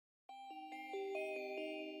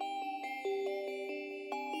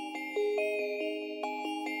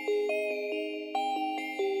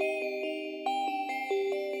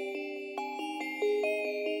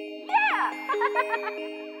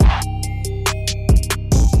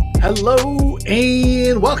Hello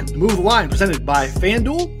and welcome to Move the Line, presented by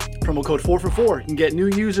FanDuel. Promo code 4for4. You can get new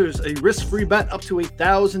users a risk-free bet up to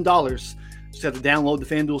 $1,000. Just have to download the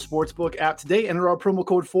FanDuel Sportsbook app today, enter our promo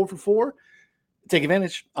code 4for4. Take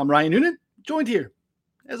advantage. I'm Ryan Noonan, joined here,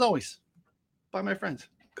 as always, by my friend,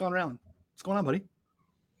 Connor Allen. What's going on, buddy?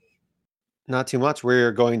 Not too much.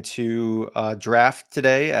 We're going to draft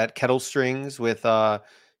today at Kettle Strings with,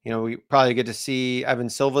 we probably get to see Evan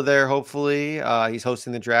Silva there, hopefully. He's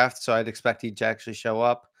hosting the draft, so I'd expect he'd actually show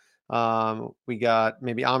up. We got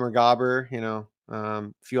maybe Amr Gabber, a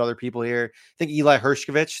few other people here. I think Eli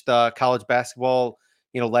Hershkovich, the college basketball,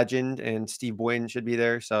 legend, and Steve Boyden should be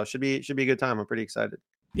there. So it should be a good time. I'm pretty excited.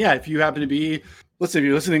 Yeah, if you happen to be, if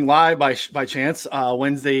you're listening live by chance,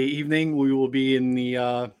 Wednesday evening, we will be in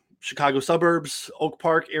the Chicago suburbs, Oak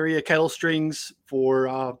Park area, Kettle Strings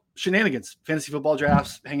for shenanigans, fantasy football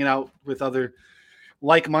drafts, hanging out with other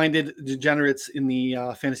like-minded degenerates in the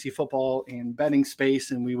fantasy football and betting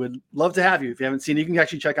space. And we would love to have you. If you haven't seen it, you can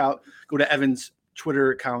actually go to Evan's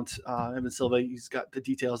Twitter account, Evan Silva. He's got the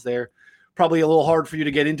details there. Probably a little hard for you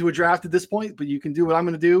to get into a draft at this point, but you can do what I'm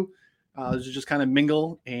going to do. Just kind of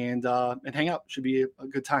mingle and hang out. Should be a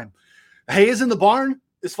good time. Hay is in the barn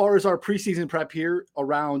as far as our preseason prep here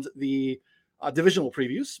around the divisional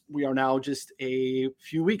previews. We are now just a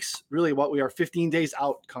few weeks, really what we are 15 days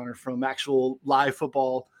out, Connor, from actual live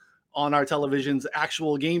football on our televisions,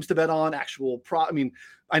 actual games to bet on, actual prop. I mean,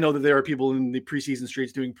 I know that there are people in the preseason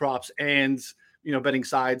streets doing props and, betting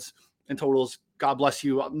sides and totals. God bless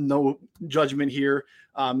you. No judgment here.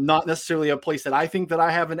 Not necessarily a place that I think that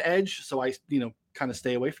I have an edge. So I, kind of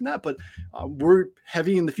stay away from that, but we're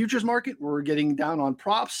heavy in the futures market. We're getting down on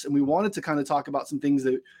props, and we wanted to kind of talk about some things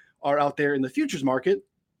that are out there in the futures market,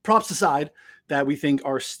 props aside, that we think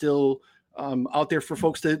are still out there for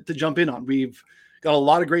folks to jump in on. We've got a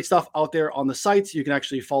lot of great stuff out there on the sites. You can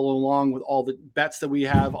actually follow along with all the bets that we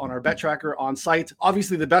have on our bet tracker on site.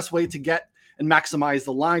 Obviously, the best way to get and maximize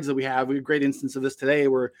the lines that we have a great instance of this today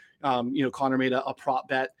where, Connor made a prop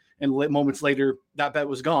bet, and moments later, that bet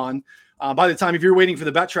was gone. By the time, if you're waiting for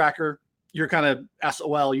the bet tracker, you're kind of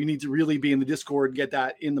SOL. You need to really be in the Discord, get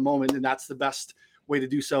that in the moment, and that's the best way to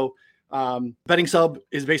do so. Betting Sub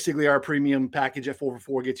is basically our premium package at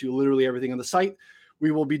 4for4, gets you literally everything on the site.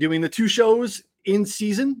 We will be doing the 2 shows in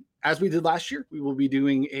season as we did last year. We will be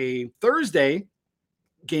doing a Thursday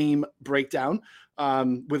game breakdown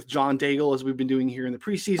with John Daigle, as we've been doing here in the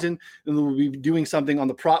preseason. And we'll be doing something on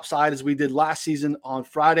the prop side as we did last season on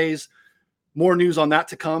Fridays. More news on that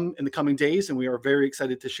to come in the coming days, and we are very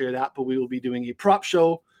excited to share that. But we will be doing a prop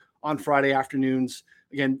show on Friday afternoons.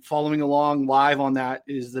 Again, following along live on that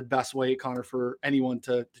is the best way, Connor, for anyone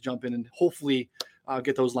to jump in and hopefully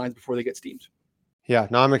get those lines before they get steamed. Yeah,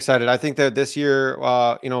 no, I'm excited. I think that this year,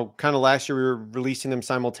 kind of last year we were releasing them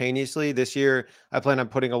simultaneously. This year, I plan on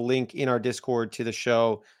putting a link in our Discord to the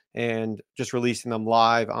show and just releasing them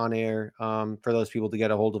live on air for those people to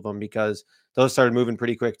get a hold of them, because those started moving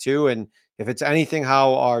pretty quick too. And if it's anything,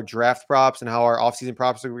 how our draft props and how our offseason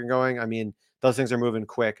props are going, I mean, those things are moving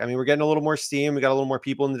quick. I mean, we're getting a little more steam. We got a little more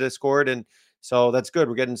people in the Discord, and so that's good.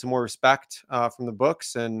 We're getting some more respect from the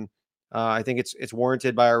books, and I think it's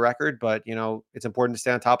warranted by our record, but it's important to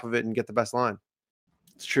stay on top of it and get the best line.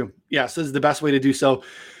 It's true. Yes, this is the best way to do so.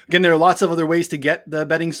 Again, there are lots of other ways to get the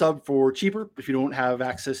betting sub for cheaper. If you don't have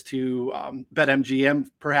access to BetMGM,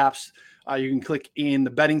 perhaps you can click in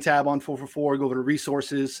the betting tab on 4for4, go over to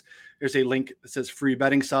resources. There's a link that says free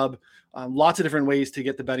betting sub. Lots of different ways to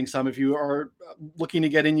get the betting sub. If you are looking to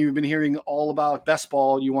get in, you've been hearing all about best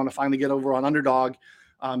ball, you want to finally get over on Underdog.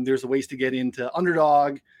 There's ways to get into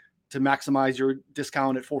Underdog to maximize your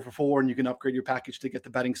discount at 4for4, and you can upgrade your package to get the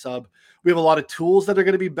betting sub. We have a lot of tools that are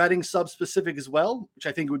going to be betting sub specific as well, which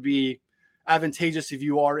I think would be advantageous if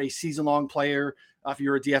you are a season-long player, if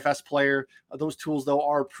you're a DFS player. Those tools, though,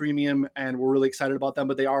 are premium, and we're really excited about them,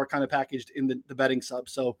 but they are kind of packaged in the betting sub.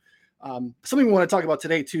 So something we want to talk about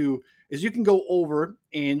today, too, is you can go over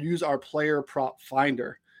and use our player prop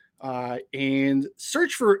finder and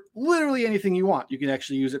search for literally anything you want. You can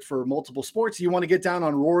actually use it for multiple sports. You want to get down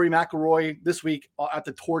on Rory McIlroy this week at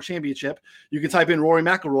the Tour Championship, you can type in Rory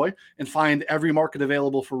McIlroy and find every market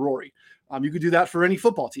available for Rory. You could do that for any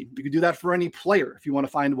football team. You could do that for any player if you want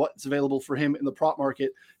to find what's available for him in the prop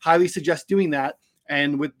market. Highly suggest doing that.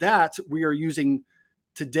 And with that, we are using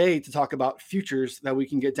today to talk about futures that we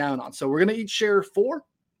can get down on. So we're going to each share 4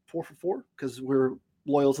 for 4, because we're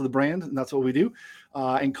loyal to the brand, and that's what we do.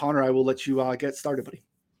 And Connor, I will let you get started, buddy.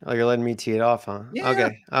 Oh, you're letting me tee it off, huh? Yeah.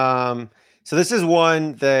 Okay. So this is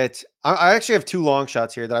one that I actually have 2 long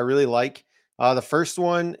shots here that I really like. The first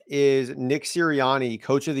one is Nick Sirianni,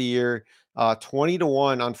 Coach of the Year,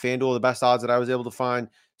 20-1 on FanDuel, the best odds that I was able to find.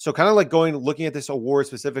 So kind of like looking at this award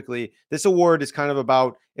specifically, this award is kind of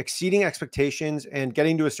about exceeding expectations and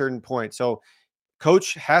getting to a certain point. So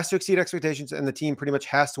coach has to exceed expectations and the team pretty much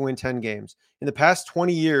has to win 10 games. In the past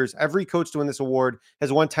 20 years, every coach to win this award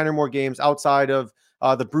has won 10 or more games outside of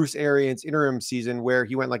the Bruce Arians interim season where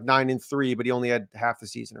he went like 9-3, but he only had half the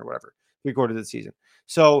season or whatever, 3/4 of the season.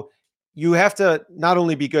 So you have to not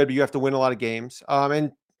only be good, but you have to win a lot of games.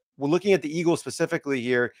 And we're looking at the Eagles specifically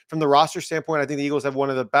here from the roster standpoint. I think the Eagles have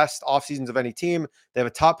one of the best off seasons of any team. They have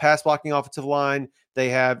a top pass blocking offensive line.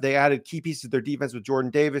 They added key pieces to their defense with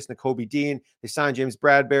Jordan Davis, Nakobe Dean. They signed James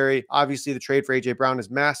Bradbury. Obviously, the trade for AJ Brown is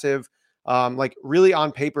massive. Like really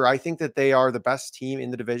on paper, I think that they are the best team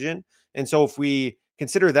in the division. And so if we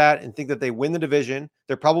consider that and think that they win the division,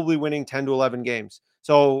 they're probably winning 10 to 11 games.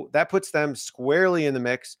 So that puts them squarely in the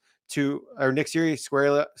mix or Nick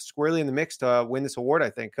Sirianni squarely in the mix to win this award, I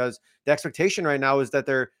think, because the expectation right now is that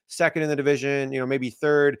they're second in the division, maybe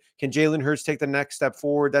third. Can Jalen Hurts take the next step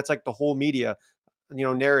forward? That's like the whole media,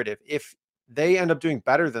 narrative. If they end up doing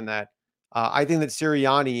better than that, I think that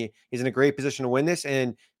Sirianni is in a great position to win this.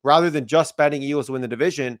 And rather than just betting Eagles to win the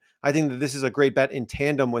division, I think that this is a great bet in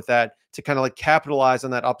tandem with that to kind of like capitalize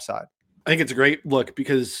on that upside. I think it's a great look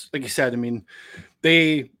because, like you said, I mean,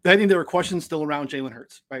 I think there were questions still around Jalen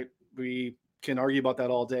Hurts, right? We can argue about that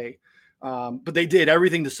all day. But they did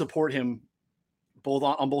everything to support him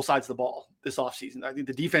on both sides of the ball this offseason. I think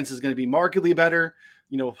the defense is going to be markedly better.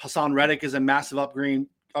 Hassan Reddick is a massive upgrade.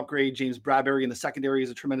 James Bradbury in the secondary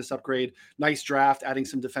is a tremendous upgrade. Nice draft, adding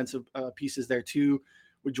some defensive pieces there too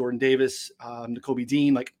with Jordan Davis, Nakobe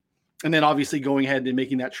Dean, and then obviously going ahead and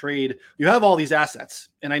making that trade. You have all these assets.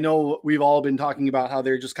 And I know we've all been talking about how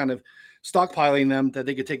they're just kind of stockpiling them that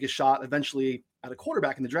they could take a shot eventually at a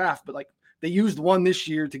quarterback in the draft. But they used one this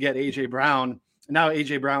year to get AJ Brown. And now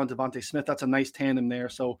AJ Brown, Devontae Smith, that's a nice tandem there.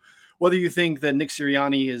 So whether you think that Nick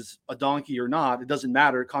Sirianni is a donkey or not, it doesn't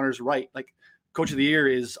matter. Connor's right. Coach of the Year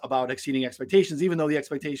is about exceeding expectations, even though the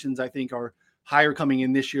expectations I think are higher coming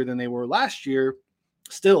in this year than they were last year.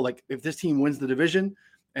 Still, if this team wins the division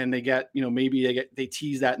and they get, they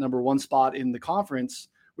tease that number one spot in the conference,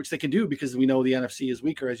 which they can do because we know the NFC is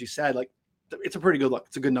weaker, as you said, it's a pretty good look.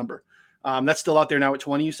 It's a good number. That's still out there now at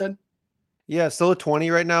 20, you said? Yeah, still at 20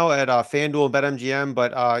 right now at FanDuel and BetMGM.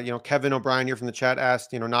 But, Kevin O'Brien here from the chat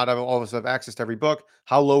asked, not all of us have access to every book.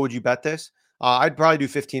 How low would you bet this? I'd probably do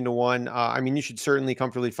 15-1. You should certainly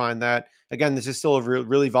comfortably find that. Again, this is still a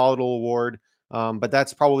really volatile award, but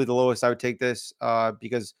that's probably the lowest I would take this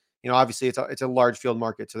because, obviously it's a large field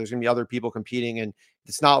market. So there's going to be other people competing, and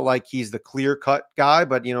it's not like he's the clear cut guy,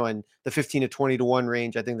 but, in the 15 to 20-1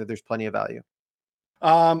 range, I think that there's plenty of value.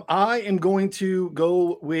 I am going to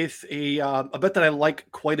go with a bet that I like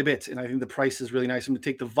quite a bit, and I think the price is really nice. I'm going to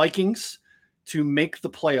take the Vikings to make the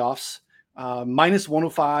playoffs, minus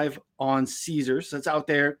 105 on Caesars. That's out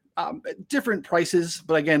there. Different prices,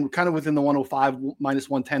 but again, kind of within the 105 minus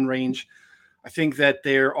 110 range. I think that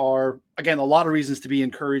there are, again, a lot of reasons to be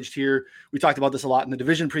encouraged here. We talked about this a lot in the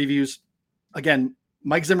division previews. Again,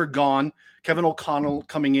 Mike Zimmer gone, Kevin O'Connell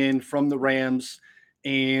coming in from the Rams,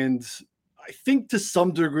 and I think to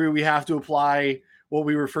some degree we have to apply what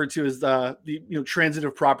we refer to as the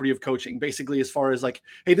transitive property of coaching, basically as far as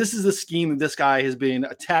hey, this is the scheme that this guy has been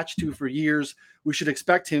attached to for years. We should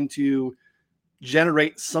expect him to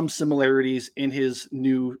generate some similarities in his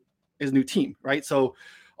new team, right? So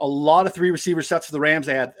a lot of three receiver sets for the Rams.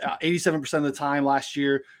 They had 87% of the time last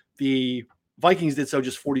year. The Vikings did so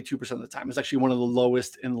just 42% of the time. It's actually one of the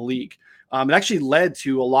lowest in the league. It actually led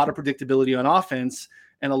to a lot of predictability on offense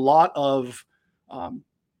and a lot of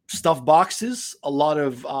stuff boxes, a lot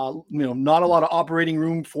of, not a lot of operating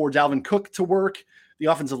room for Dalvin Cook to work. The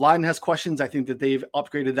offensive line has questions. I think that they've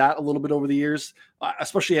upgraded that a little bit over the years,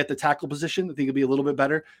 especially at the tackle position. I think it'll be a little bit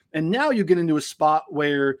better. And now you get into a spot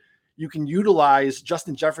where you can utilize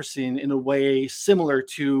Justin Jefferson in a way similar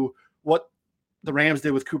to what the Rams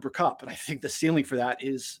did with Cooper Kupp. And I think the ceiling for that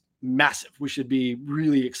is massive. We should be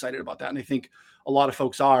really excited about that. And I think a lot of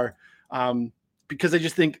folks are. Because I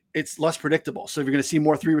just think it's less predictable. So if you're going to see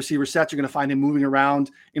more three receiver sets, you're going to find him moving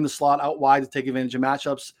around in the slot out wide to take advantage of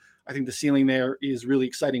matchups. I think the ceiling there is really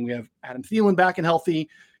exciting. We have Adam Thielen back and healthy.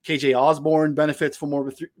 KJ Osborne benefits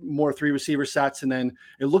from more three receiver sets. And then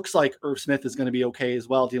it looks like Irv Smith is going to be okay as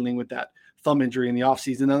well, dealing with that thumb injury in the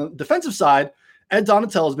offseason. On the defensive side, Ed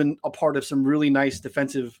Donatel has been a part of some really nice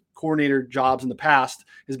defensive coordinator jobs in the past,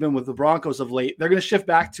 has been with the Broncos of late. They're going to shift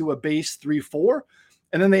back to a base 3-4.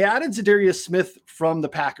 And then they added Zadarius Smith from the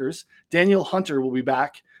Packers. Daniel Hunter will be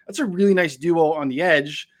back. That's a really nice duo on the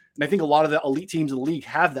edge. And I think a lot of the elite teams in the league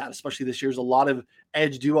have that, especially this year. There's a lot of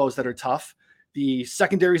edge duos that are tough. The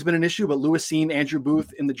secondary has been an issue, but Lewis Cine, Andrew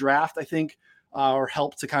Booth in the draft, I think, are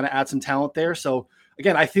helped to kind of add some talent there. So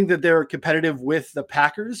again, I think that they're competitive with the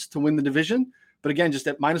Packers to win the division. But again, just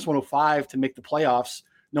at minus 105 to make the playoffs,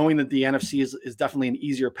 knowing that the NFC is definitely an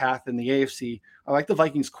easier path than the AFC, I like the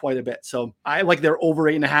Vikings quite a bit. So I like their over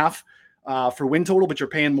 8.5 for win total, but you're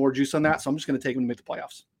paying more juice on that. So I'm just going to take them to make the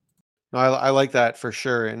playoffs. No, I like that for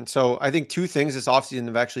sure. And so I think two things this offseason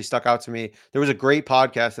have actually stuck out to me. There was a great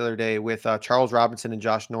podcast the other day with Charles Robinson and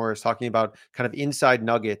Josh Norris talking about kind of inside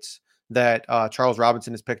nuggets that Charles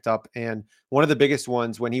Robinson has picked up. And one of the biggest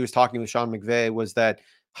ones when he was talking with Sean McVay was that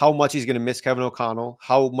how much he's going to miss Kevin O'Connell,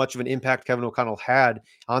 how much of an impact Kevin O'Connell had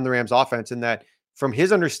on the Rams offense. And that from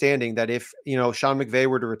his understanding that if, Sean McVay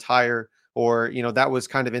were to retire or, that was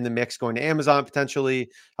kind of in the mix going to Amazon potentially,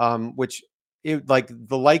 which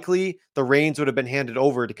the reins would have been handed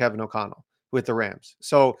over to Kevin O'Connell with the Rams.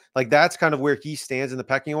 So like, that's kind of where he stands in the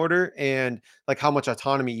pecking order and like how much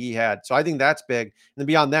autonomy he had. So I think that's big. And then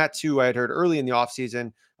beyond that too, I had heard early in the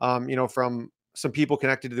offseason, from some people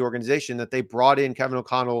connected to the organization that they brought in Kevin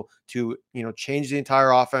O'Connell to, change the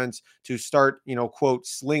entire offense to start, quote,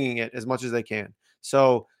 slinging it as much as they can.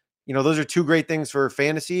 So, those are two great things for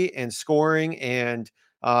fantasy and scoring. And,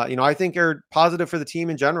 I think are positive for the team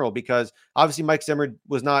in general, because obviously Mike Zimmer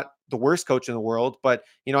was not the worst coach in the world, but,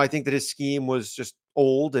 I think that his scheme was just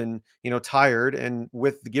old and, tired. And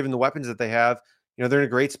given the weapons that they have, they're in a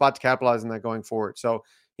great spot to capitalize on that going forward. So,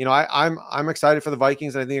 I'm excited for the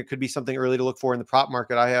Vikings, and I think it could be something early to look for in the prop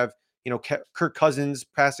market. I have, Kirk Cousins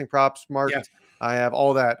passing props marked. Yeah. I have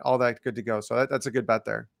all that good to go. So that's a good bet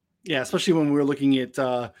there. Yeah, especially when we're looking at,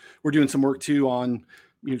 we're doing some work too on,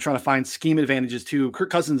 trying to find scheme advantages too. Kirk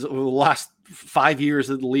Cousins over the last 5 years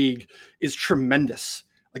of the league is tremendous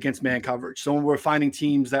against man coverage. So when we're finding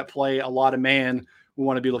teams that play a lot of man, we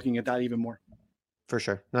want to be looking at that even more. For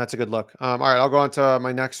sure. No, that's a good look. All right, I'll go on to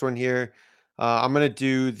my next one here. I'm going to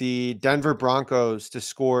do the Denver Broncos to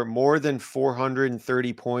score more than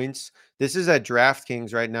 430 points. This is at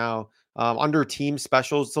DraftKings right now. Under team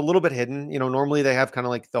specials, it's a little bit hidden. Normally they have kind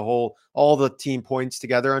of like all the team points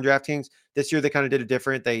together on DraftKings. This year they kind of did it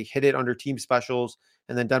different. They hit it under team specials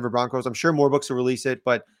and then Denver Broncos. I'm sure more books will release it,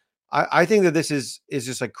 but I think that this is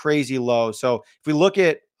just like crazy low. So if we look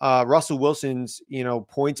at Russell Wilson's,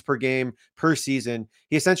 points per game per season,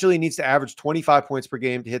 he essentially needs to average 25 points per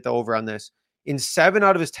game to hit the over on this. In 7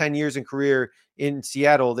 out of his 10 years in career in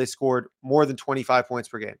Seattle, they scored more than 25 points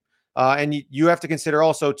per game. And you have to consider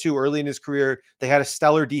also too, early in his career, they had a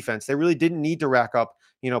stellar defense. They really didn't need to rack up,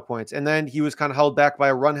 points. And then he was kind of held back by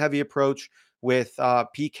a run heavy approach with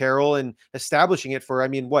Pete Carroll and establishing it for,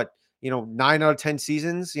 9 out of 10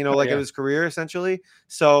 seasons, of his career essentially.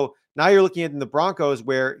 So now you're looking at in the Broncos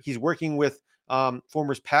where he's working with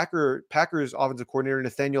former Packers offensive coordinator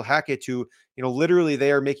Nathaniel Hackett to, literally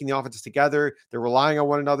they are making the offenses together. They're relying on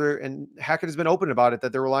one another, and Hackett has been open about it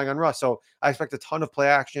that they're relying on Russ. So I expect a ton of play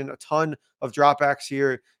action, a ton of dropbacks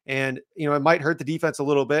here. And, it might hurt the defense a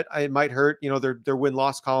little bit. It might hurt, their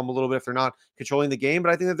win-loss column a little bit if they're not controlling the game.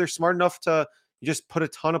 But I think that they're smart enough to just put a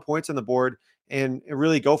ton of points on the board and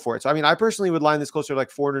really go for it. So, I personally would line this closer to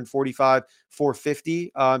like 445,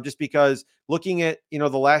 450, just because looking at, the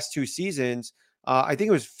last 2 seasons, I think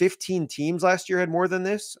it was 15 teams last year had more than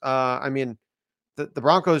this. The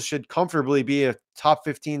Broncos should comfortably be a top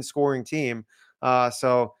 15 scoring team.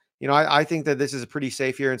 So, I think that this is pretty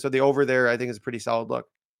safe here. And so the over there, I think is a pretty solid look.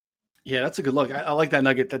 Yeah, that's a good look. I like that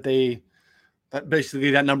nugget that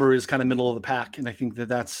basically that number is kind of middle of the pack. And I think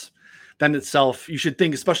that's in itself, you should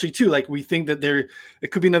think, especially too, like we think that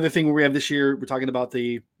it could be another thing where we have this year, we're talking about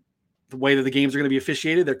the way that the games are going to be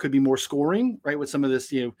officiated. There could be more scoring, right? With some of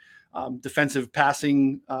this, defensive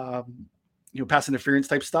passing, pass interference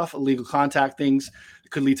type stuff, illegal contact things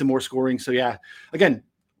could lead to more scoring. So yeah, again,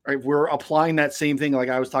 right, we're applying that same thing like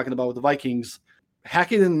I was talking about with the Vikings.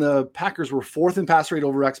 Hackett and the Packers were 4th in pass rate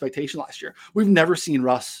over expectation last year. We've never seen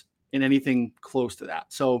Russ in anything close to that.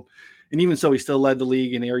 So, and even so, he still led the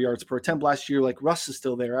league in air yards per attempt last year. Like Russ is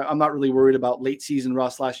still there. I'm not really worried about late season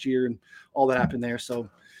Russ last year and all that happened there. So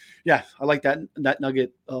yeah, I like that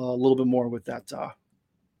nugget a little bit more with that.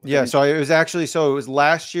 Yeah. So it was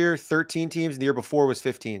last year, 13 teams. The year before was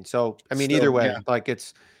 15. So, either way, like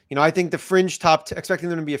it's, I think the fringe expecting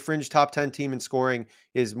them to be a fringe top 10 team in scoring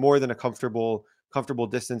is more than a comfortable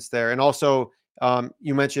distance there. And also,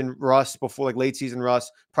 you mentioned Russ before, like late season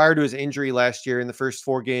Russ, prior to his injury last year in the first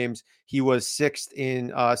 4 games, he was 6th in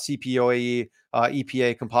CPOAE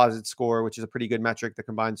EPA composite score, which is a pretty good metric that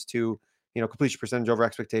combines 2, completion percentage over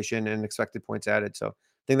expectation and expected points added. So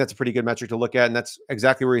think that's a pretty good metric to look at. And that's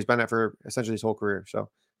exactly where he's been at for essentially his whole career. So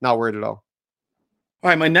not worried at all. All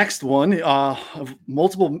right, my next one of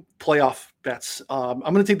multiple playoff bets. I'm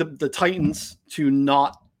going to take the Titans to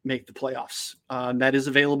not make the playoffs. That is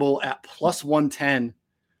available at plus 110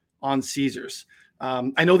 on Caesars.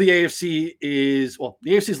 I know the AFC is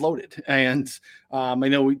loaded. And I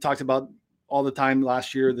know we talked about all the time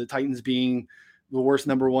last year, the Titans being the worst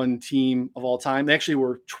number one team of all time. They actually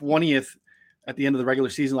were 20th at the end of the regular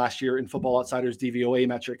season last year in Football Outsiders DVOA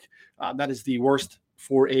metric. That is the worst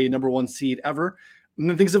for a number one seed ever. And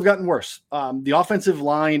then things have gotten worse. The offensive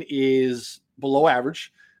line is below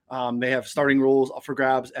average. They have starting roles up for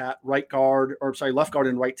grabs at left guard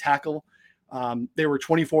and right tackle. They were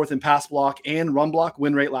 24th in pass block and run block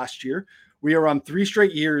win rate last year. We are on 3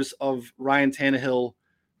 straight years of Ryan Tannehill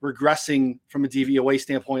regressing from a DVOA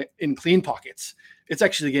standpoint in clean pockets. It's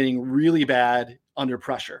actually getting really bad under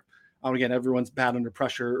pressure. Again, everyone's bad under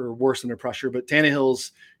pressure or worse under pressure, but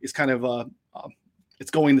Tannehill's is kind of it's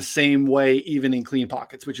going the same way, even in clean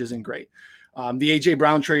pockets, which isn't great. The AJ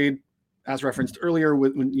Brown trade, as referenced earlier,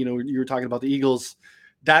 when you were talking about the Eagles,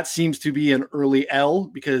 that seems to be an early L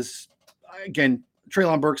because, again,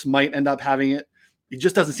 Treylon Burks might end up having it. He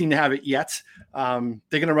just doesn't seem to have it yet. They're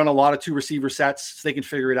going to run a lot of 2 receiver sets so they can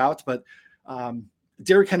figure it out. But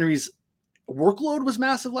Derrick Henry's workload was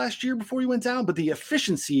massive last year before he went down, but the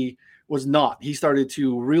efficiency was not. He started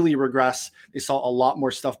to really regress. They saw a lot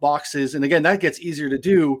more stuff boxes. And again, that gets easier to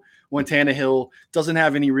do when Tannehill doesn't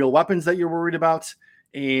have any real weapons that you're worried about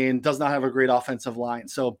and does not have a great offensive line.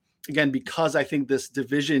 So again, because I think this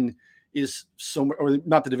division is or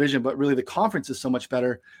not the division, but really the conference is so much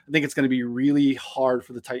better, I think it's going to be really hard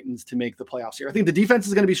for the Titans to make the playoffs here. I think the defense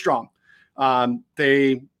is going to be strong.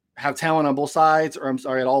 They have talent on both sides,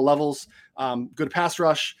 at all levels. Good pass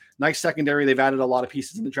rush, nice secondary. They've added a lot of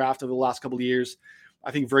pieces in the draft over the last couple of years.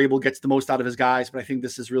 I think Vrabel gets the most out of his guys, but I think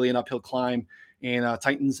this is really an uphill climb, and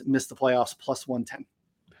Titans miss the playoffs plus 110.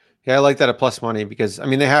 Yeah, I like that at plus money because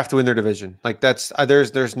they have to win their division. Like that's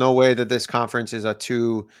there's no way that this conference is a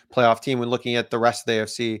 2 playoff team when looking at the rest of the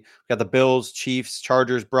AFC. We got the Bills, Chiefs,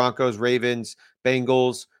 Chargers, Broncos, Ravens,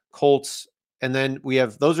 Bengals, Colts, and then we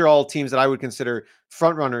have those are all teams that I would consider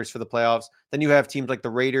front runners for the playoffs. Then you have teams like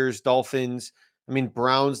the Raiders, Dolphins,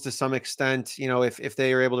 Browns to some extent, if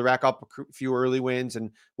they are able to rack up a few early wins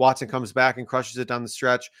and Watson comes back and crushes it down the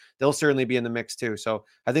stretch, they'll certainly be in the mix too. So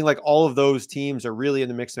I think like all of those teams are really in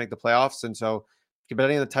the mix to make the playoffs. And so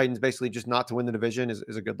betting on the Titans basically just not to win the division is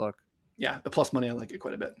a good look. Yeah, the plus money, I like it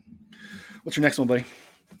quite a bit. What's your next one, buddy?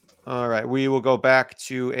 All right, we will go back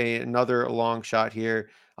to another long shot here.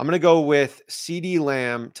 I'm going to go with CeeDee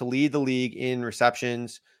Lamb to lead the league in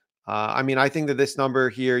receptions. I think that this number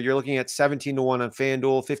here, you're looking at 17-1 on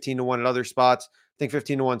FanDuel, 15-1 at other spots. I think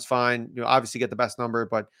 15-1 is fine. Obviously get the best number,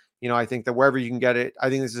 but I think that wherever you can get it, I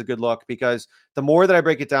think this is a good look because the more that I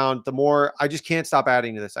break it down, the more I just can't stop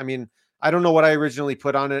adding to this. I don't know what I originally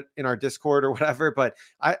put on it in our Discord or whatever, but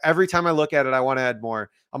every time I look at it, I want to add more.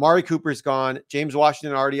 Amari Cooper's gone. James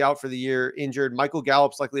Washington already out for the year, injured. Michael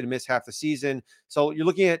Gallup's likely to miss half the season. So you're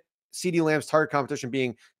looking at CeeDee Lamb's target competition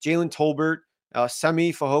being Jalen Tolbert,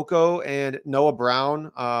 Semi Fehoko, and Noah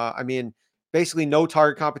Brown. Basically no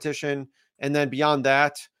target competition. And then beyond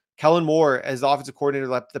that, Kellen Moore as the offensive coordinator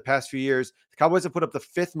the past few years. The Cowboys have put up the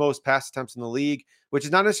 5th most pass attempts in the league, which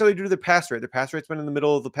is not necessarily due to their pass rate. Their pass rate's been in the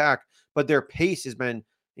middle of the pack, but their pace has been,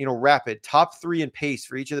 rapid. Top 3 in pace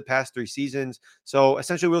for each of the past 3 seasons. So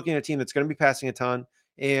essentially we're looking at a team that's going to be passing a ton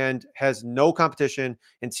and has no competition.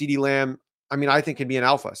 And CeeDee Lamb, I think can be an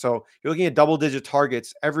alpha. So you're looking at double-digit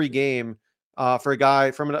targets every game for a guy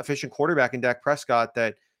from an efficient quarterback in Dak Prescott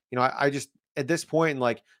that, I just, at this point,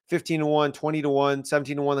 like 15-1, 20-1,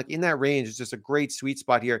 17-1, like in that range is just a great sweet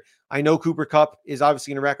spot here. I know Cooper Kupp is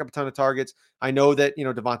obviously going to rack up a ton of targets. I know that,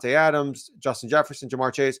 Devontae Adams, Justin Jefferson,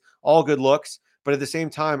 Jamar Chase, all good looks. But at the same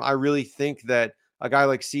time, I really think that a guy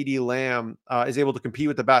like CeeDee Lamb is able to compete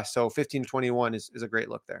with the best. So 15-21 is a great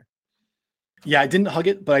look there. Yeah, I didn't hug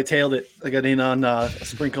it, but I tailed it. I got in on a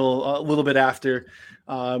sprinkle a little bit after.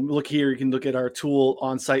 Look here, you can look at our tool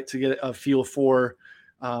on site to get a feel for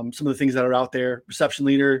some of the things that are out there. Reception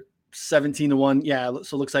leader, 17-1. Yeah,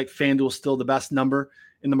 so it looks like FanDuel is still the best number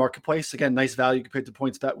in the marketplace. Again, nice value compared to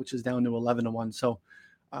PointsBet, which is down to 11-1. So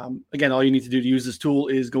again, all you need to do to use this tool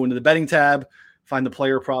is go into the betting tab, find the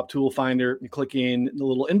player prop tool finder, and click in the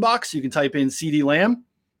little inbox. You can type in CeeDee Lamb.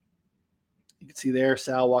 You can see there,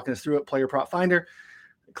 Sal walking us through it, player prop finder.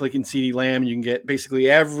 Click in CeeDee Lamb, and you can get basically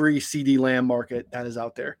every CeeDee Lamb market that is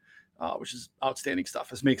out there, which is outstanding stuff.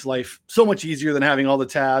 This makes life so much easier than having all the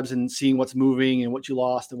tabs and seeing what's moving and what you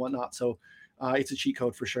lost and whatnot. So it's a cheat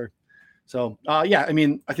code for sure. So yeah, I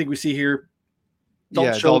mean, I think we see here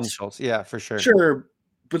Dalton Yeah, Dalton Schultz, Schultz. Yeah, for sure. sure,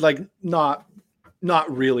 but like not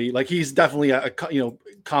really. Like he's definitely a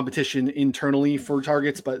competition internally for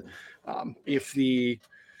targets, but if the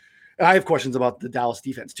I have questions about the Dallas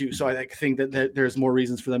defense too. So I think that there's more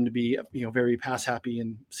reasons for them to be, very pass happy,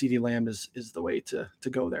 and CeeDee Lamb is the way to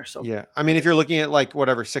go there. So Yeah. I mean, if you're looking at like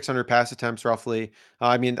whatever 600 pass attempts roughly,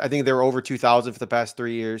 I mean, I think they were over 2,000 for the past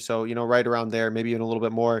 3 years. So, right around there, maybe even a little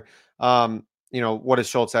bit more. What does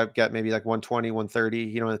Schultz have get? Maybe like 120,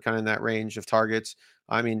 130, kind of in that range of targets.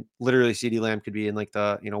 I mean, literally CeeDee Lamb could be in like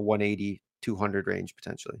the, 180, 200 range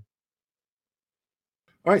potentially.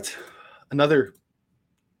 all right, another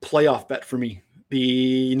playoff bet for me.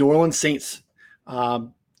 The New Orleans Saints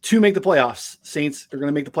to make the playoffs. Saints are going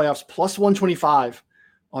to make the playoffs plus 125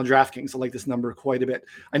 on DraftKings. I like this number quite a bit.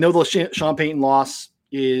 I know the Sean Payton loss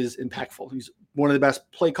is impactful. He's one of the best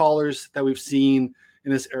play callers that we've seen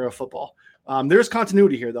in this era of football. There's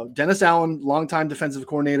continuity here, though. Dennis Allen, longtime defensive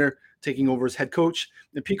coordinator, taking over as head coach.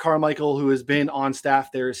 And Pete Carmichael, who has been on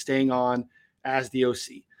staff there, is staying on as the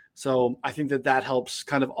OC. So I think that helps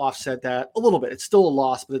kind of offset that a little bit. It's still a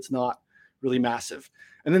loss, but it's not really massive.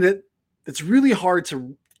 And then it's really hard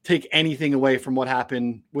to take anything away from what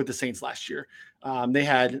happened with the Saints last year. They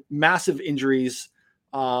had massive injuries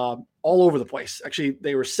all over the place. Actually,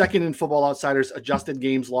 they were second in Football Outsiders adjusted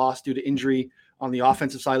games lost due to injury on the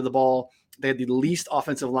offensive side of the ball. They had the least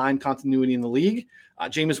offensive line continuity in the league.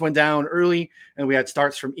 Jameis went down early, and we had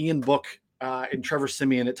starts from Ian Book and Trevor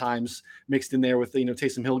Siemian at times mixed in there with,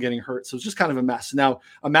 Taysom Hill getting hurt. So it's just kind of a mess. Now,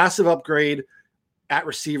 a massive upgrade at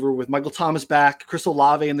receiver with Michael Thomas back, Chris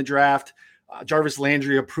Olave in the draft, Jarvis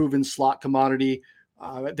Landry, a proven slot commodity.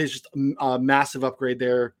 There's just a massive upgrade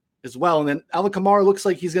there as well. And then Alvin Kamara looks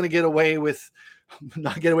like he's going to get away with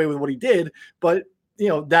what he did, but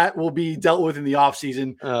that will be dealt with in the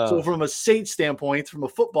offseason. So from a Saints standpoint, from a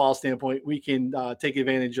football standpoint, we can take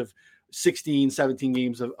advantage of 16, 17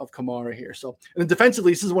 games of Kamara here. So, and then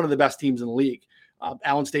defensively, this is one of the best teams in the league.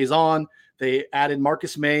 Allen stays on. They added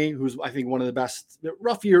Marcus May, who's I think one of the best.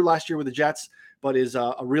 Rough year last year with the Jets, but is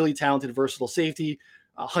a really talented, versatile safety.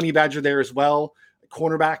 Honey Badger there as well.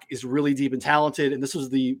 Cornerback is really deep and talented, and this was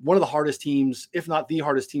one of the hardest teams, if not the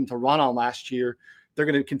hardest team to run on last year. They're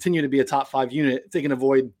going to continue to be a top 5 unit if they can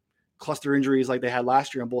avoid cluster injuries like they had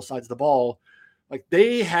last year on both sides of the ball. Like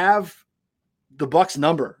they have the Bucs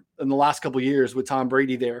number in the last couple of years with Tom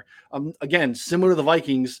Brady there. Again, similar to the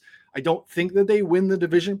Vikings, I don't think that they win the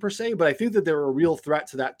division per se, but I think that they're a real threat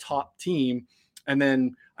to that top team. And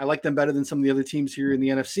then I like them better than some of the other teams here in the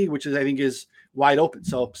NFC, which I think is wide open.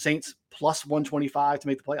 So Saints plus 125 to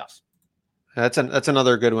make the playoffs. That's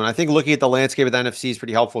another good one. I think looking at the landscape of the NFC is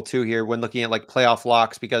pretty helpful too here when looking at like playoff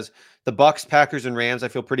locks, because the Bucs, Packers, and Rams, I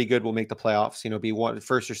feel pretty good will make the playoffs. Be one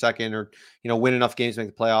first or second, or win enough games to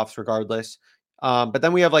make the playoffs regardless. But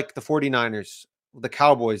then we have like the 49ers, the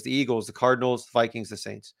Cowboys, the Eagles, the Cardinals, the Vikings, the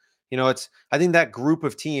Saints. I think that group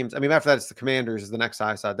of teams. I mean, after that, it's the Commanders is the next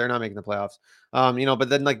high side. They're not making the playoffs. But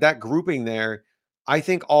then like that grouping there, I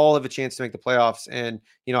think all have a chance to make the playoffs. And,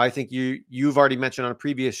 I think you've already mentioned on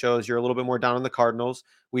previous shows, you're a little bit more down on the Cardinals.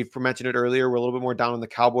 We've mentioned it earlier. We're a little bit more down on the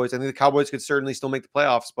Cowboys. I think the Cowboys could certainly still make the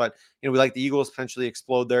playoffs, but, we like the Eagles potentially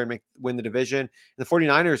explode there and win the division. And the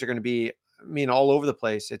 49ers are going to be, all over the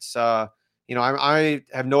place. It's, I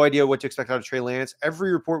have no idea what to expect out of Trey Lance.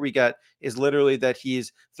 Every report we get is literally that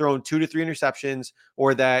he's thrown 2 to 3 interceptions,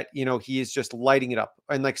 or that, he is just lighting it up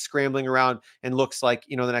and like scrambling around and looks like,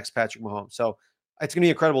 the next Patrick Mahomes. So it's going to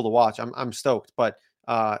be incredible to watch. I'm stoked, but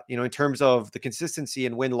in terms of the consistency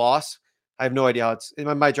and win-loss, I have no idea how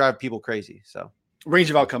it might drive people crazy. So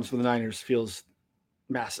range of outcomes for the Niners feels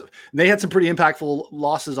massive. And they had some pretty impactful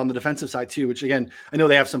losses on the defensive side too, which again, I know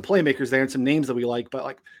they have some playmakers there and some names that we like, but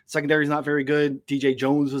like secondary is not very good. DJ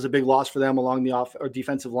Jones was a big loss for them along the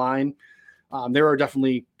defensive line. There are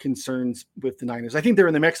definitely concerns with the Niners. I think they're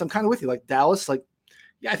in the mix. I'm kind of with you. Like Dallas, I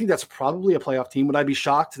think that's probably a playoff team. Would I be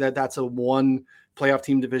shocked that that's a one playoff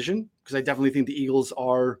team division? Because I definitely think the Eagles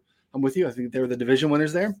are. I'm with you. I think they're the division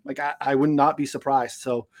winners there. Like I would not be surprised.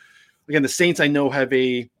 So again, the Saints I know have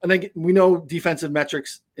we know defensive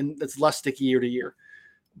metrics, and that's less sticky year to year.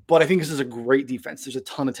 But I think this is a great defense. There's a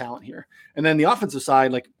ton of talent here. And then the offensive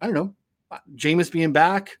side, I don't know, Jameis being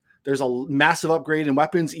back, there's a massive upgrade in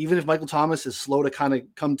weapons. Even if Michael Thomas is slow to kind of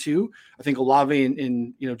come to, I think Olave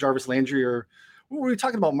and Jarvis Landry are. What were we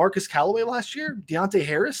talking about? Marcus Callaway last year, Deontay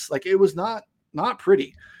Harris. It was not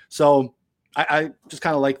pretty. So I just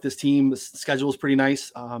kind of like this team. The schedule is pretty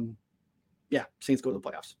nice. Yeah, Saints go to the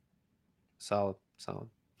playoffs. Solid.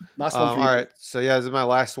 Last one for you. All right. So yeah, this is my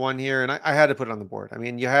last one here, and I had to put it on the board. I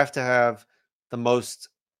mean, you have to have the most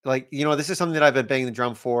like, this is something that I've been banging the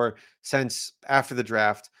drum for since after the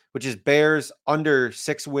draft, which is Bears under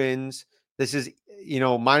 6 wins. This is,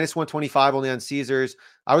 minus 125 only on Caesars.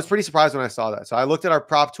 I was pretty surprised when I saw that. So I looked at our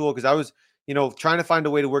prop tool because I was, trying to find a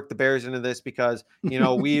way to work the Bears into this because,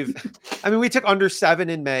 we took under 7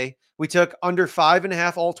 in May. We took under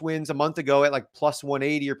 5.5 alt wins a month ago at like plus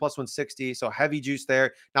 180 or plus 160. So heavy juice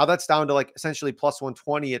there. Now that's down to like essentially plus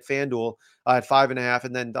 120 at FanDuel at 5.5.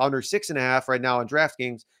 And then the under 6.5 right now on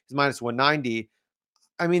DraftKings is minus 190.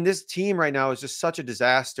 I mean, this team right now is just such a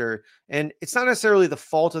disaster. And it's not necessarily the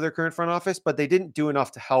fault of their current front office, but they didn't do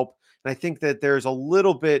enough to help. And I think that there's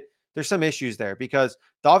some issues there because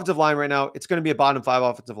the offensive line right now, it's going to be a bottom 5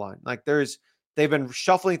 offensive line. Like they've been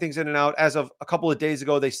shuffling things in and out. As of a couple of days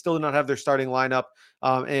ago, they still do not have their starting lineup.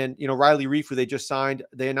 And Riley Reiff, who they just signed,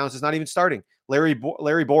 they announced is not even starting. Larry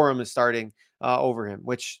Borum is starting over him,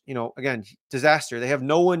 which, again, disaster. They have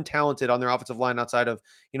no one talented on their offensive line outside of,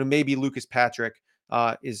 maybe Lucas Patrick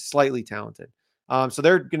is slightly talented. So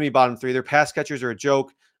they're going to be bottom 3. Their pass catchers are a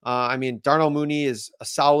joke. Darnell Mooney is a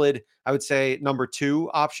solid, I would say, number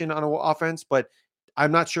 2 option on an offense, but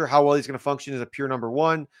I'm not sure how well he's going to function as a pure number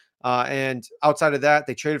 1. And outside of that,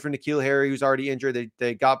 they traded for N'Keal Harry, who's already injured.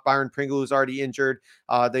 They got Byron Pringle, who's already injured.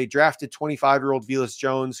 They drafted 25-year-old Velus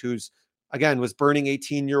Jones, who's, again, was burning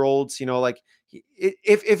 18-year-olds.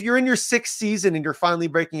 If you're in your 6th season and you're finally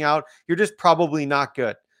breaking out, you're just probably not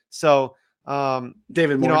good. So,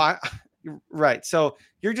 David Moore. Right. So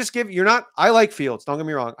I like Fields. Don't get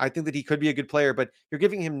me wrong. I think that he could be a good player, but you're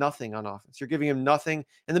giving him nothing on offense. You're giving him nothing.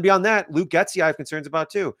 And then beyond that, Luke Getsy, I have concerns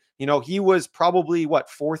about too. He was probably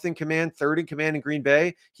 4th in command, 3rd in command in Green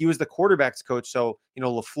Bay. He was the quarterback's coach. So,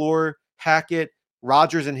 LaFleur, Hackett,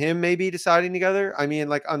 Rodgers and him maybe deciding together.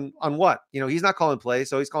 On what? He's not calling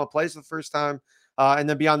plays. So he's calling plays for the first time. And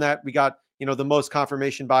then beyond that, we got, the most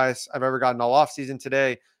confirmation bias I've ever gotten all offseason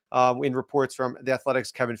today. In reports from the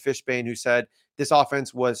Athletics, Kevin Fishbane, who said this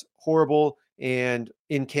offense was horrible and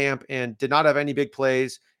in camp and did not have any big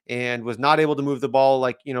plays and was not able to move the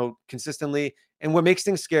ball consistently. And what makes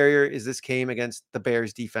things scarier is this came against the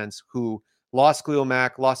Bears defense, who lost Khalil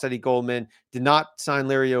Mack, lost Eddie Goldman, did not sign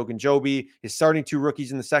Larry Ogunjobi, is starting 2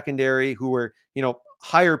 rookies in the secondary who were,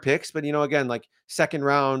 higher picks, but again, like second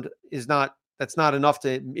round that's not enough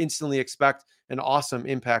to instantly expect an awesome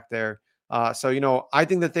impact there. So, I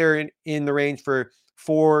think that they're in the range for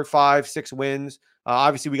 4, 5, 6 wins.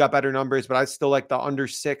 Obviously, we got better numbers, but I still like the under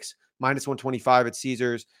 6, minus 125 at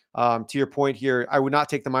Caesars. To your point here, I would not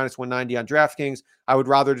take the minus 190 on DraftKings. I would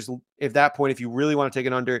rather just, at that point, if you really want to take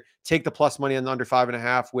an under, take the plus money on the under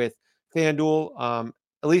 5.5 with FanDuel.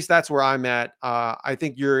 At least that's where I'm at. I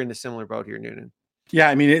think you're in a similar boat here, Noonan.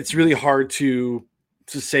 Yeah, it's really hard to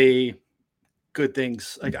say good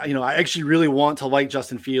things. I actually really want to like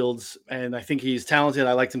Justin Fields, and I think he's talented.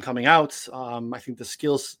 I liked him coming out. I think the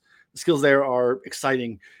skills there are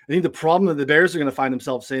exciting. I think the problem that the Bears are going to find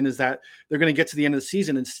themselves in is that they're going to get to the end of the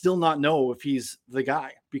season and still not know if he's the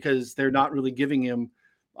guy because they're not really giving him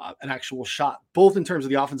an actual shot, both in terms of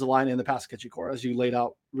the offensive line and the pass catching core, as you laid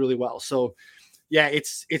out really well. So, yeah,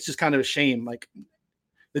 it's just kind of a shame. Like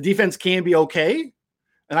the defense can be okay.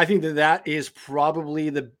 And I think that is probably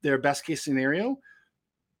their best case scenario,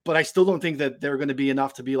 but I still don't think that they're going to be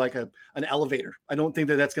enough to be like an elevator. I don't think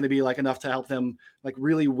that that's going to be like enough to help them like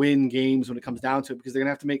really win games when it comes down to it, because they're going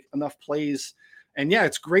to have to make enough plays. And yeah,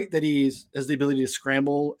 it's great that he has the ability to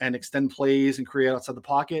scramble and extend plays and create outside the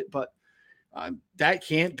pocket, but that's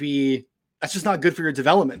just not good for your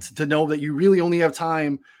development to know that you really only have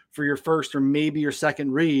time for your first or maybe your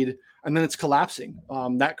second read, and then it's collapsing.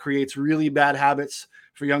 That creates really bad habits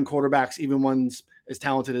for young quarterbacks, even ones as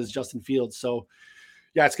talented as Justin Fields. So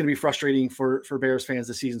yeah, it's going to be frustrating for Bears fans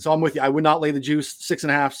this season. So I'm with you. I would not lay the juice.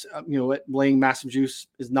 6.5, laying massive juice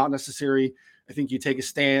is not necessary. I think you take a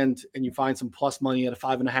stand and you find some plus money at a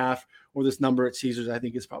 5.5 or this number at Caesars, I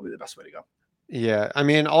think is probably the best way to go. Yeah.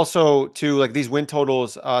 Also too, like these win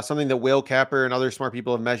totals, something that Whale Capper and other smart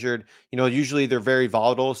people have measured, usually they're very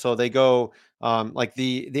volatile. So they go, like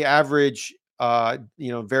the average,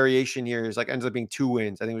 variation here is like ends up being 2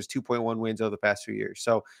 wins. I think it was 2.1 wins over the past 2 years.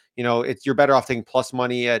 So, you're better off taking plus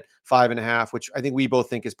money at 5.5, which I think we both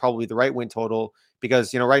think is probably the right win total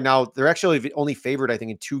because, right now they're actually only favored, I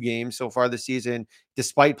think, in 2 games so far this season,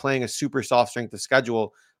 despite playing a super soft strength of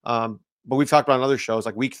schedule. But we've talked about on other shows,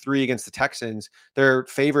 like week 3 against the Texans, they're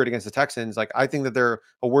favored against the Texans. Like I think that they're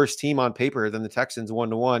a worse team on paper than the Texans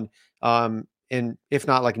 1-1. And if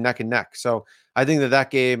not like neck and neck. So I think that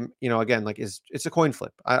game, again, like it's a coin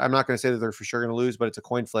flip. I'm not going to say that they're for sure going to lose, but it's a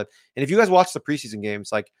coin flip. And if you guys watch the preseason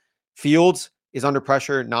games, like Fields is under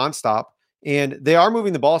pressure nonstop and they are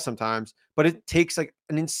moving the ball sometimes, but it takes like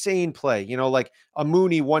an insane play, like a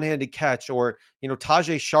Mooney one-handed catch, or,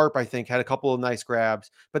 Tajay Sharp, I think, had a couple of nice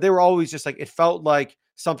grabs, but they were always just like, it felt like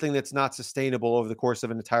something that's not sustainable over the course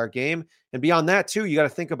of an entire game. And beyond that too, you got to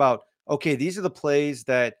think about, okay, these are the plays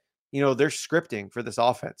that, they're scripting for this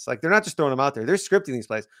offense. Like, they're not just throwing them out there. They're scripting these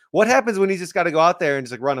plays. What happens when he's just got to go out there and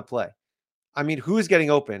just like run a play? I mean, who's getting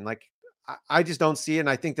open? Like, I just don't see it. And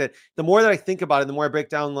I think that the more that I think about it, the more I break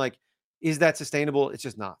down, like, is that sustainable? It's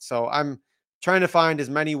just not. So I'm trying to find as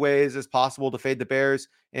many ways as possible to fade the Bears.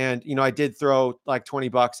 And, I did throw like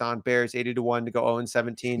 $20 on Bears 80-1 to go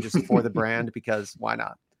 0-17 just for the brand, because why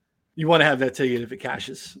not? You want to have that ticket if it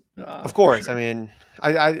cashes. Of course. Sure. I mean,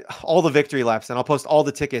 I all the victory laps, and I'll post all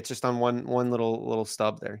the tickets just on one little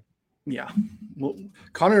stub there. Yeah. Well,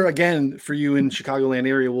 Connor, again, for you in Chicagoland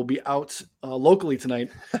area, will be out locally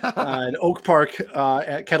tonight in Oak Park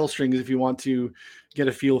at Kettle Strings if you want to get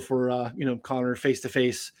a feel for, Connor face to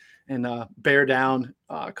face and bear down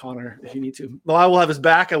Connor if you need to. Well, I will have his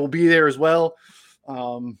back. I will be there as well.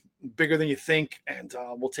 Bigger than you think, and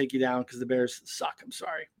we'll take you down because the Bears suck. I'm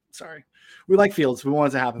sorry. We like Fields. We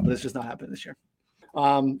want it to happen, but it's just not happening this year.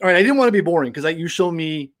 All right. I didn't want to be boring because you showed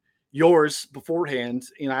me yours beforehand.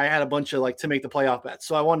 I had a bunch of like to make the playoff bets.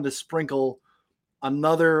 So I wanted to sprinkle a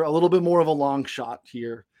little bit more of a long shot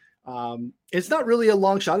here. It's not really a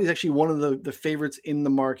long shot. He's actually one of the favorites in the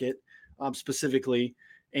market specifically,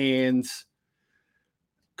 and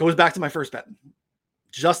goes back to my first bet.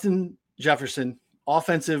 Justin Jefferson,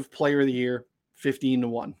 offensive player of the year,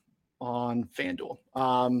 15-1 on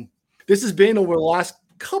FanDuel. This has been over the last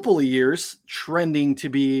couple of years trending to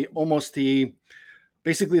be almost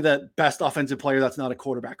basically the best offensive player that's not a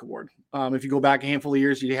quarterback award. If you go back a handful of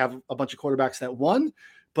years, you have a bunch of quarterbacks that won,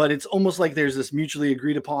 but it's almost like there's this mutually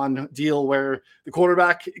agreed upon deal where the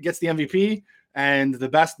quarterback gets the MVP and the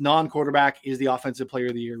best non-quarterback is the offensive player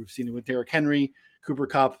of the year. We've seen it with Derrick Henry, Cooper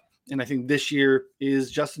Kupp, and I think this year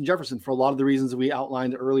is Justin Jefferson for a lot of the reasons that we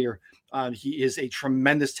outlined earlier. He is a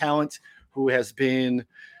tremendous talent who has been,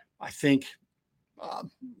 I think,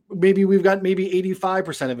 maybe we've got maybe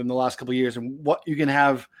 85% of him the last couple of years. And what you can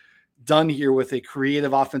have done here with a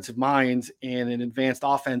creative offensive mind and an advanced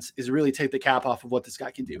offense is really take the cap off of what this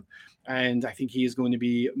guy can do. And I think he is going to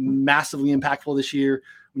be massively impactful this year.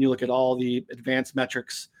 When you look at all the advanced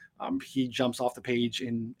metrics, he jumps off the page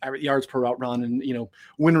in yards per route run and,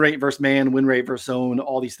 win rate versus man, win rate versus zone,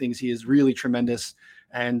 all these things. He is really tremendous.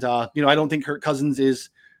 And, I don't think Kirk Cousins is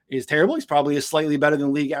terrible. He's probably a slightly better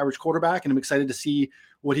than league average quarterback, and I'm excited to see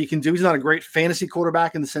what he can do. He's not a great fantasy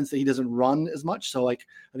quarterback in the sense that he doesn't run as much. So, like,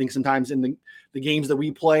 I think sometimes in the games that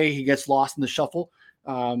we play, he gets lost in the shuffle.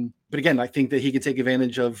 But again, I think that he could take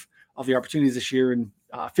advantage of the opportunities this year. And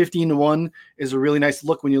 15-1 is a really nice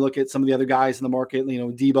look when you look at some of the other guys in the market.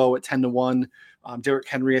 Debo at 10-1. Derrick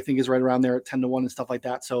Henry, I think, is right around there at 10-1 and stuff like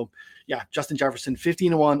that. So, yeah, Justin Jefferson,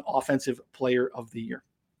 15-1 offensive player of the year.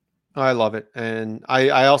 I love it. And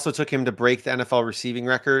I also took him to break the NFL receiving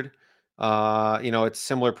record. It's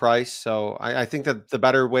similar price. So I think that the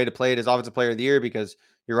better way to play it is offensive player of the year, because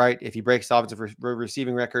you're right. If he breaks the offensive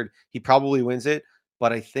receiving record, he probably wins it.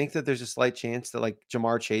 But I think that there's a slight chance that like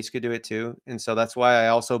Jamar Chase could do it too. And so that's why I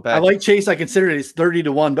also bet. I like Chase. I consider it as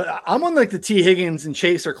 30-1, but I'm on like the T. Higgins and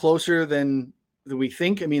Chase are closer than we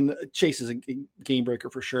think. I mean, Chase is a game breaker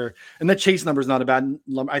for sure. And that Chase number is not a bad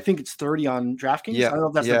number. I think it's 30 on DraftKings. Yeah. I don't know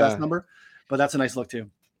if that's the best number, but that's a nice look too.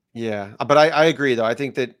 Yeah. But I agree though. I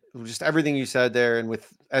think that just everything you said there, and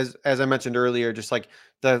with, as I mentioned earlier, just like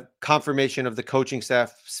the confirmation of the coaching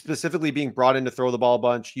staff specifically being brought in to throw the ball a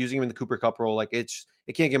bunch, using him in the Cooper Kupp role, like it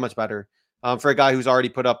can't get much better. For a guy who's already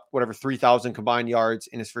put up 3,000 combined yards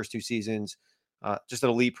in his first two seasons, just an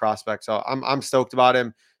elite prospect. So I'm stoked about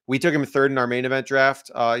him. We took him third in our main event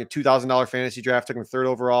draft, $2,000 fantasy draft, took him third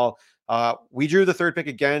overall. We drew the third pick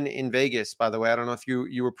again in Vegas, by the way. I don't know if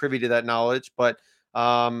you were privy to that knowledge, but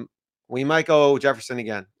we might go Jefferson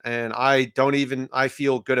again. And I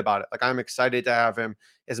feel good about it. Like, I'm excited to have him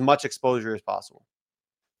as much exposure as possible.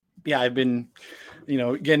 Yeah, I've been,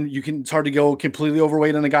 again, it's hard to go completely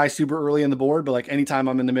overweight on a guy super early on the board, but like anytime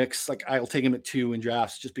I'm in the mix, like I'll take him at 2 in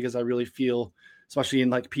drafts just because I really feel, especially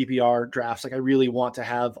in like PPR drafts, like I really want to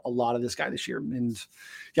have a lot of this guy this year. And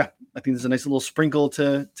yeah, I think there's a nice little sprinkle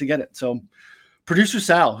to get it. So producer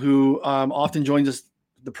Sal, who often joins us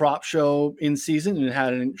the prop show in season and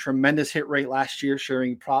had a tremendous hit rate last year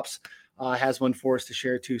sharing props, has one for us to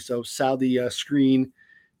share too. So Sal, the screen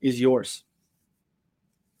is yours.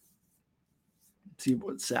 Let's see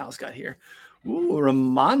what Sal's got here. Ooh,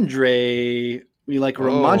 Ramondre. We like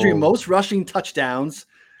Ramondre most rushing touchdowns,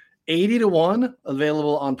 80-1,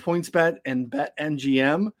 available on PointsBet and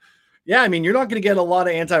BetMGM. Yeah, I mean, you're not going to get a lot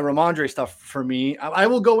of anti-Ramondre stuff for me. I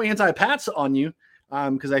will go anti-Pats on you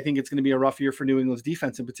because I think it's going to be a rough year for New England's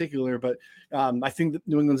defense in particular. But I think that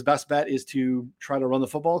New England's best bet is to try to run the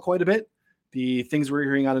football quite a bit. The things we're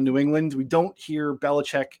hearing out of New England, we don't hear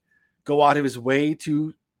Belichick go out of his way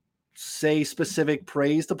to say specific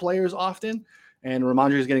praise to players often. And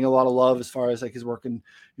Ramondre is getting a lot of love as far as like his work in,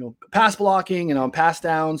 pass blocking and on pass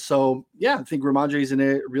downs. So yeah, I think Ramondre is in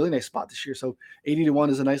a really nice spot this year. So 80-1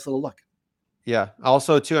 is a nice little look. Yeah.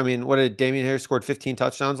 Also, too, I mean, what did Damian Harris scored 15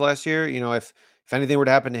 touchdowns last year? If anything were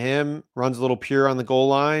to happen to him, runs a little pure on the goal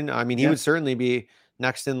line, I mean, he would certainly be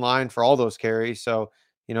next in line for all those carries. So,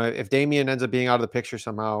 if Damian ends up being out of the picture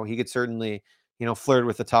somehow, he could certainly, flirt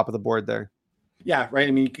with the top of the board there. Yeah, right.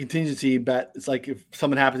 I mean, contingency bet. It's like if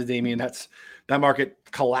something happens to Damian, that market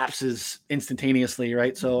collapses instantaneously,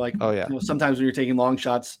 right? So, like, oh yeah, sometimes when you're taking long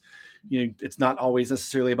shots, it's not always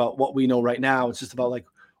necessarily about what we know right now. It's just about like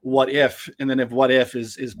what if, and then if what if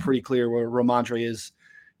is pretty clear, where Ramondre is,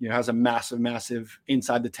 has a massive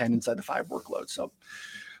inside the 10, inside the 5 workload. So,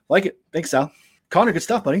 like it. Thanks, Sal. Connor, good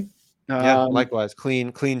stuff, buddy. Yeah, likewise.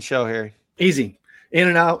 Clean show here. Easy. In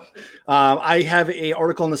and out. I have an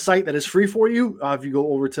article on the site that is free for you. If you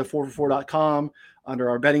go over to 4for4.com under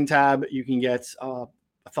our betting tab, you can get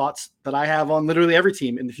thoughts that I have on literally every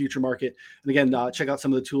team in the future market. And again, check out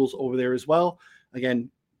some of the tools over there as well. Again,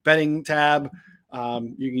 betting tab.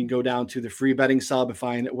 You can go down to the free betting sub and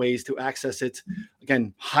find ways to access it.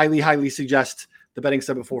 Again, highly suggest the betting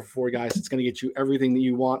sub at 4for4, guys. It's going to get you everything that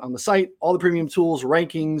you want on the site. All the premium tools,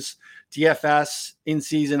 rankings, DFS,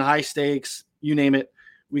 in-season, high stakes, you name it,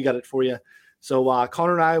 we got it for you. So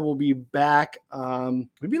Connor and I will be back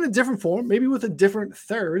maybe in a different form, maybe with a different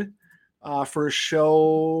third for a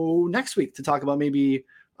show next week to talk about maybe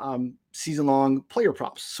season-long player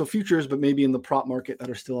props. So futures, but maybe in the prop market that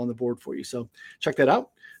are still on the board for you. So check that out.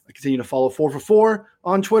 I continue to follow 4for4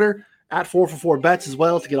 on Twitter, at 4for4bets as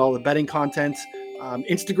well, to get all the betting content.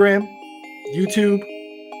 Instagram, YouTube.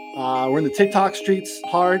 We're in the TikTok streets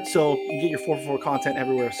hard, so you can get your 4for4 content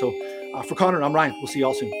everywhere. So for Connor, I'm Ryan. We'll see you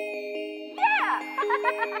all soon. Yeah!